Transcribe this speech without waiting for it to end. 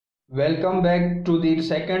Welcome back to the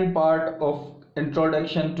second part of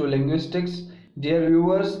Introduction to Linguistics. Dear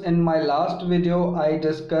viewers, in my last video I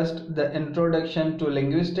discussed the introduction to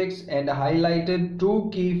linguistics and highlighted two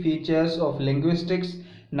key features of linguistics.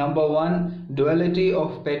 Number one, duality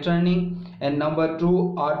of patterning, and number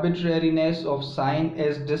two, arbitrariness of sign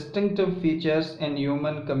as distinctive features in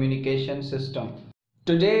human communication system.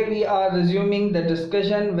 Today we are resuming the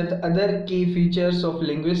discussion with other key features of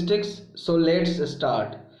linguistics. So let's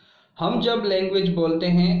start. हम जब language बोलते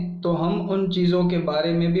हैं तो हम उन चीज़ों के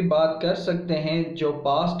बारे में भी बात कर सकते हैं जो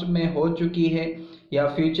पास्ट में हो चुकी है या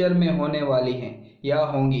फ्यूचर में होने वाली हैं या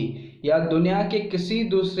होंगी या दुनिया के किसी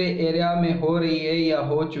दूसरे एरिया में हो रही है या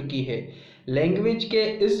हो चुकी है। लैंग्वेज के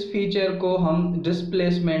इस फीचर को हम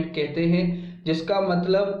डिस्प्लेसमेंट कहते हैं, जिसका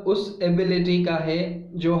मतलब उस एबिलिटी का है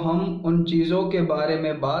जो हम उन चीज़ों के बारे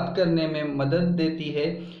में बात करने में मदद देती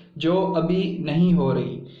है जो अभी नहीं हो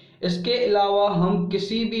रही। इसके अलावा हम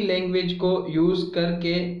किसी भी लैंग्वेज को यूज़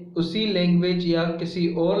करके उसी लैंग्वेज या किसी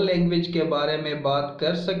और लैंग्वेज के बारे में बात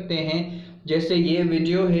कर सकते हैं। जैसे ये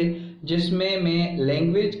वीडियो है जिसमें मैं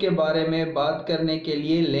लैंग्वेज के बारे में बात करने के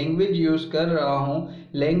लिए लैंग्वेज यूज़ कर रहा हूँ।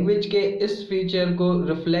 लैंग्वेज के इस फीचर को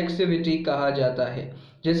रिफ्लेक्सिविटी कहा जाता है,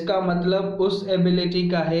 जिसका मतलब उस एबिलिटी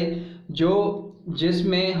का है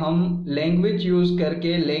जिसमें हम लैंग्वेज यूज़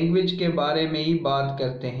करके लैंग्वेज के बारे में ही बात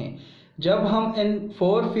करते हैं। जब हम इन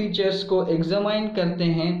 4 फीचर्स को एग्जामाइन करते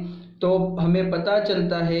हैं तो हमें पता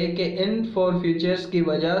चलता है कि इन 4 फीचर्स की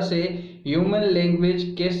वजह से ह्यूमन लैंग्वेज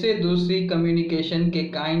कैसे दूसरी कम्युनिकेशन के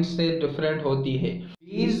काइंड से डिफरेंट होती है।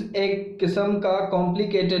 बीज एक किस्म का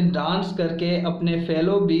कॉम्प्लिकेटेड डांस करके अपने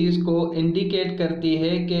फेलो बीज को इंडिकेट करती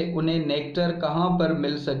है कि उन्हें नेक्टर कहाँ पर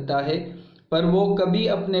मिल सकता है, पर वो कभी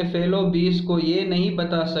अपने फेलो बीज को ये नहीं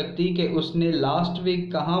बता सकती कि उसने लास्ट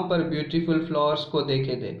वीक कहाँ पर ब्यूटीफुल फ्लावर्स को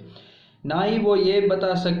देखे थे। ना ही वो ये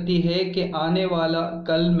बता सकती है कि आने वाला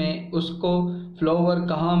कल में उसको फ्लावर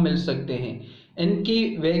कहाँ मिल सकते हैं।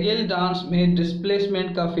 इनकी वेगल डांस में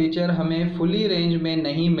डिस्प्लेसमेंट का फीचर हमें फुली रेंज में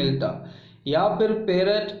नहीं मिलता, या फिर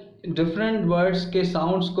पैरट डिफरेंट वर्ड्स के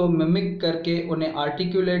साउंड्स को मिमिक करके उन्हें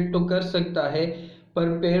आर्टिकुलेट तो कर सकता है, पर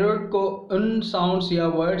पैरट को उन साउंड्स या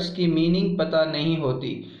वर्ड्स की मीनिंग पता नहीं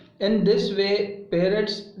होती। In this way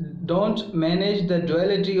parrots don't manage the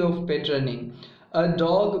duality of patterning. A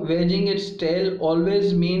dog wagging its tail always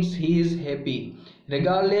means he is happy,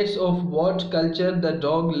 regardless of what culture the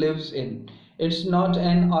dog lives in. It's not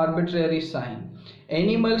an arbitrary sign.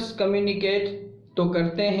 Animals communicate तो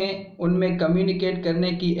करते हैं, उनमें communicate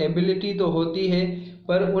करने की ability तो होती है,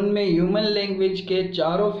 पर उनमें ह्यूमन लैंग्वेज के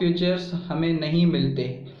चारों फीचर्स हमें नहीं मिलते।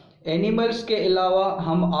 एनिमल्स के अलावा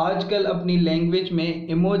हम आजकल अपनी लैंग्वेज में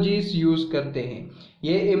इमोजीज यूज़ करते हैं।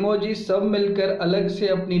 ये इमोजी सब मिलकर अलग से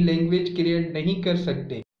अपनी लैंग्वेज क्रिएट नहीं कर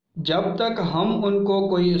सकते जब तक हम उनको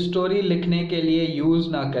कोई स्टोरी लिखने के लिए यूज़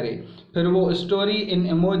ना करें। फिर वो स्टोरी इन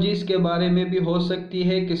इमोजीज के बारे में भी हो सकती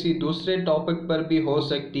है, किसी दूसरे टॉपिक पर भी हो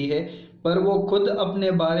सकती है, पर वो खुद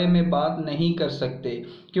अपने बारे में बात नहीं कर सकते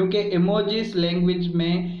क्योंकि इमोजीज लैंग्वेज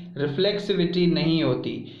में रिफ्लेक्सिविटी नहीं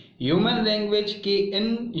होती। ह्यूमन लैंग्वेज की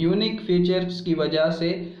इन यूनिक फीचर्स की वजह से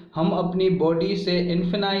हम अपनी बॉडी से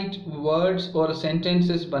इन्फिनाइट वर्ड्स और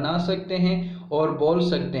सेंटेंसेस बना सकते हैं और बोल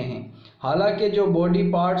सकते हैं। हालांकि जो बॉडी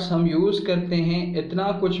पार्ट्स हम यूज़ करते हैं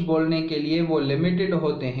इतना कुछ बोलने के लिए वो लिमिटेड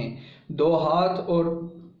होते हैं। 2 हाथ और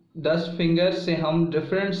 10 फिंगर्स से हम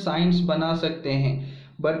डिफरेंट साइंस बना सकते हैं,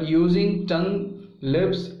 but using tongue,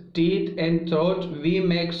 lips, teeth and throat we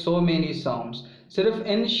make so many sounds. सिर्फ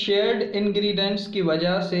इन शेयर्ड इंग्रेडिएंट्स की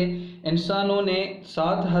वजह से इंसानों ने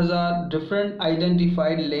 7000 डिफरेंट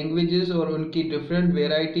आइडेंटिफाइड लैंग्वेजेस और उनकी डिफरेंट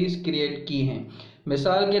वेराइटीज़ क्रिएट की हैं।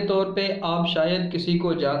 मिसाल के तौर पे आप शायद किसी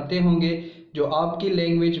को जानते होंगे जो आपकी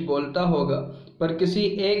लैंग्वेज बोलता होगा, पर किसी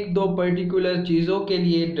 1-2 पर्टिकुलर चीज़ों के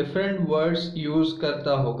लिए डिफरेंट वर्ड्स यूज़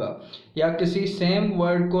करता होगा या किसी सेम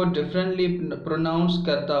वर्ड को डिफरेंटली प्रोनाउंस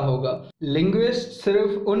करता होगा। लिंग्विस्ट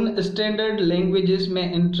सिर्फ उन स्टैंडर्ड लैंग्वेजेस में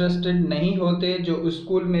इंटरेस्टेड नहीं होते जो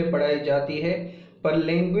स्कूल में पढ़ाई जाती है, पर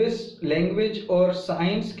लैंग्वेज और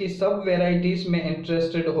साइंस की सब वेराइटीज़ में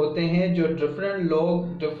इंटरेस्टेड होते हैं जो डिफरेंट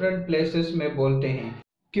लोग डिफरेंट प्लेसेस में बोलते हैं,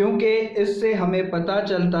 क्योंकि इससे हमें पता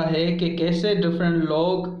चलता है कि कैसे डिफरेंट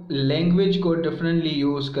लोग लैंग्वेज को डिफरेंटली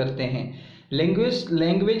यूज़ करते हैं। लिंग्विस्ट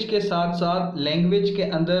लैंग्वेज के साथ साथ लैंग्वेज के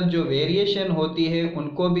अंदर जो वेरिएशन होती है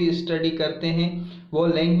उनको भी स्टडी करते हैं। वो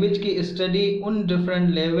लैंग्वेज की स्टडी उन डिफरेंट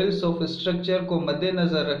लेवल्स ऑफ स्ट्रक्चर को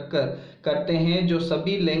मद्देनज़र रखकर करते हैं जो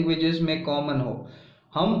सभी लैंग्वेजेस में कॉमन हो।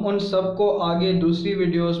 हम उन सब को आगे दूसरी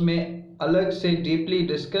वीडियोस में अलग से डीपली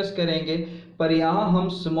डिस्कस करेंगे, पर यहाँ हम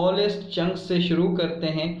स्मॉलेस्ट चंक्स से शुरू करते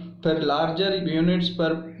हैं, फिर लार्जर यूनिट्स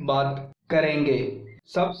पर बात करेंगे।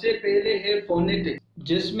 सबसे पहले है फोनेटिक्स।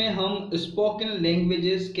 जिसमें हम स्पोकन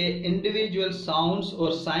लैंग्वेजेस के इंडिविजुअल साउंड्स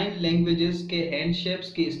और साइन लैंग्वेजेस के हैंड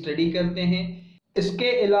शेप्स की स्टडी करते हैं। इसके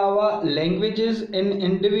अलावा लैंग्वेजेस इन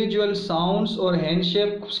इंडिविजुअल साउंड्स और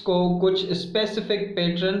हैंडशेप्स को कुछ स्पेसिफिक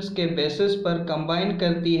पैटर्न्स के बेसिस पर कंबाइन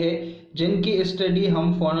करती है, जिनकी स्टडी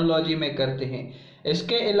हम फोनोलॉजी में करते हैं।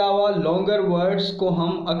 इसके अलावा लॉन्गर वर्ड्स को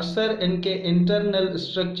हम अक्सर इनके इंटरनल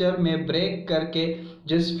स्ट्रक्चर में ब्रेक करके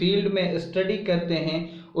जिस फील्ड में स्टडी करते हैं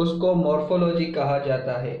उसको मॉर्फोलॉजी कहा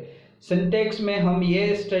जाता है। सिंटेक्स में हम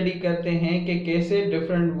ये स्टडी करते हैं कि कैसे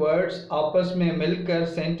डिफरेंट वर्ड्स आपस में मिलकर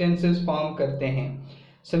सेंटेंसेस फॉर्म करते हैं।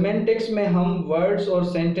 सिमेंटिक्स में हम वर्ड्स और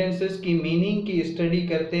सेंटेंसेस की मीनिंग की स्टडी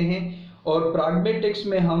करते हैं, और प्रैग्मेटिक्स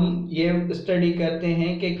में हम ये स्टडी करते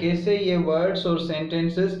हैं कि कैसे ये वर्ड्स और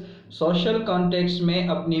सेंटेंसेस सोशल कॉन्टेक्स्ट में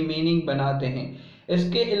अपनी मीनिंग बनाते हैं।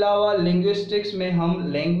 इसके अलावा लिंग्विस्टिक्स में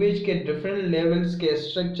हम लैंग्वेज के डिफरेंट लेवल्स के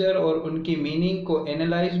स्ट्रक्चर और उनकी मीनिंग को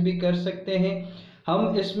एनालाइज भी कर सकते हैं।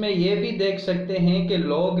 हम इसमें यह भी देख सकते हैं कि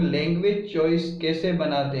लोग लैंग्वेज चॉइस कैसे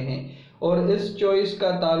बनाते हैं और इस चॉइस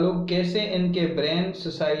का ताल्लुक कैसे इनके ब्रेन,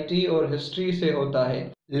 सोसाइटी और हिस्ट्री से होता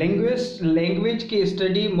है। लिंग्विस्ट लैंग्वेज की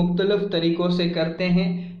स्टडी मुख्तलिफ तरीक़ों से करते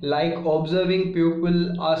हैं, like observing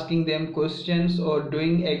people, asking them questions और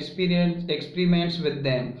doing experiments with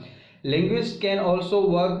them. Linguists can also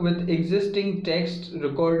work with existing text,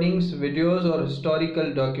 recordings, videos और historical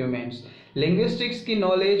documents. Linguistics की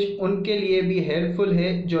नॉलेज उनके लिए भी हेल्पफुल है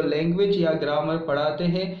जो लैंग्वेज या ग्रामर पढ़ाते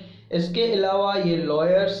हैं। इसके अलावा ये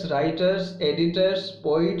लॉयर्स, राइटर्स, एडिटर्स,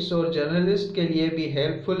 पोइट्स और जर्नलिस्ट के लिए भी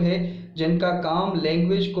हेल्पफुल है जिनका काम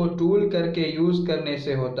लैंग्वेज को टूल करके यूज़ करने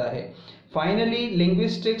से होता है। फाइनली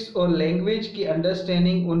लिंग्विस्टिक्स और लैंग्वेज की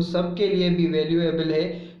अंडरस्टैंडिंग उन सब के लिए भी वैल्यूएबल है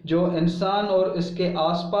जो इंसान और इसके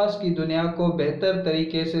आसपास की दुनिया को बेहतर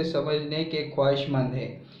तरीके से समझने के ख्वाहिशमंद है।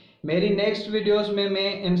 मेरी नेक्स्ट वीडियोस में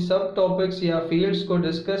मैं इन सब टॉपिक्स या फील्ड्स को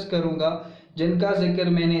डिस्कस करूंगा जिनका जिक्र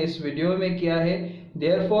मैंने इस वीडियो में किया है।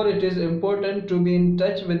 Therefore, it is important to be in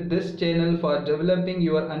touch with this channel for developing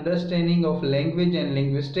your understanding of language and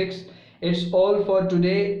linguistics. It's all for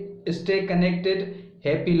today. Stay connected.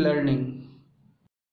 Happy learning.